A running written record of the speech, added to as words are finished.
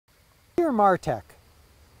Dear Maartech,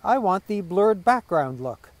 I want the blurred background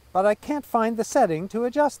look, but I can't find the setting to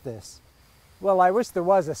adjust this. Well, I wish there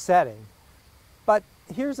was a setting, but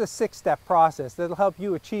here's a 6-step process that'll help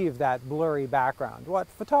you achieve that blurry background, what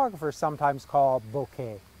photographers sometimes call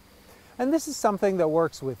bokeh. And this is something that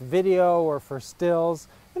works with video or for stills,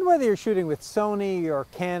 and whether you're shooting with Sony or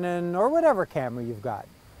Canon or whatever camera you've got.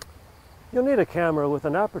 You'll need a camera with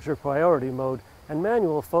an aperture priority mode and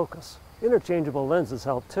manual focus. Interchangeable lenses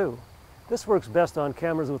help too. This works best on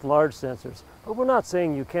cameras with large sensors, but we're not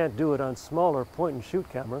saying you can't do it on smaller point-and-shoot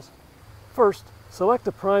cameras. First, select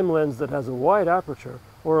a prime lens that has a wide aperture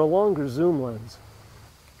or a longer zoom lens.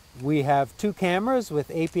 We have 2 cameras with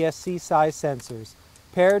APS-C size sensors,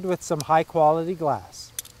 paired with some high-quality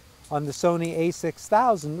glass. On the Sony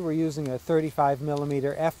a6000, we're using a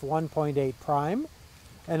 35mm f1.8 prime,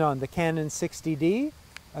 and on the Canon 60D,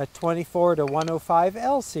 a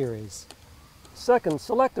 24-105L series. Second,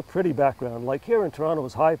 select a pretty background, like here in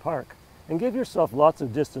Toronto's High Park, and give yourself lots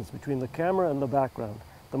of distance between the camera and the background.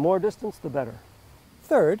 The more distance, the better.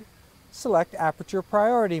 Third, select Aperture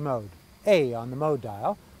Priority Mode, A on the mode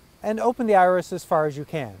dial, and open the iris as far as you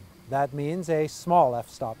can. That means a small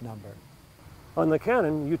f-stop number. On the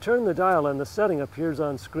Canon, you turn the dial and the setting appears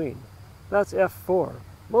on screen. That's f4.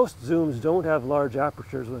 Most zooms don't have large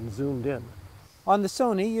apertures when zoomed in. On the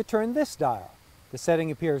Sony, you turn this dial. The setting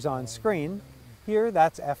appears on screen. Here,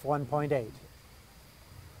 that's f1.8.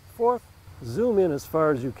 Fourth, zoom in as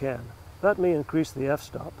far as you can. That may increase the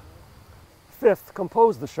f-stop. Fifth,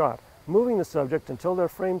 compose the shot, moving the subject until they're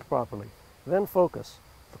framed properly. Then focus.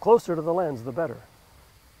 The closer to the lens, the better.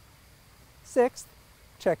 Sixth,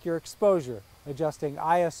 check your exposure, adjusting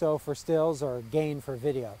ISO for stills or gain for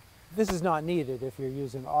video. This is not needed if you're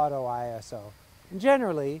using auto ISO. And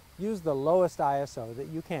generally, use the lowest ISO that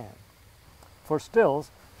you can. For stills,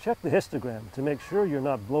 check the histogram to make sure you're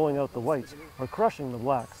not blowing out the whites or crushing the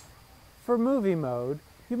blacks. For movie mode,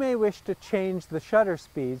 you may wish to change the shutter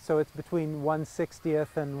speed so it's between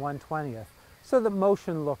 1/60th and 1/20th, so that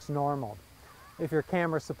motion looks normal. If your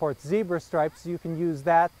camera supports zebra stripes, you can use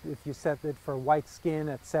that. If you set it for white skin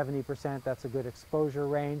at 70%, that's a good exposure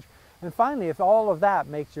range. And finally, if all of that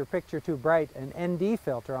makes your picture too bright, an ND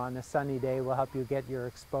filter on a sunny day will help you get your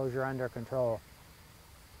exposure under control.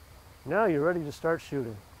 Now you're ready to start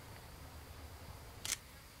shooting.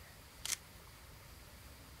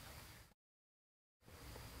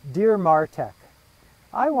 Dear Maartech,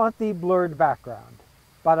 I want the blurred background,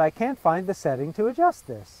 but I can't find the setting to adjust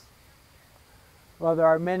this. Well, there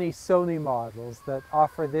are many Sony models that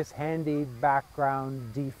offer this handy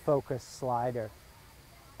background defocus slider,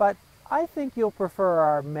 but I think you'll prefer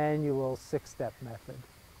our manual 6-step method.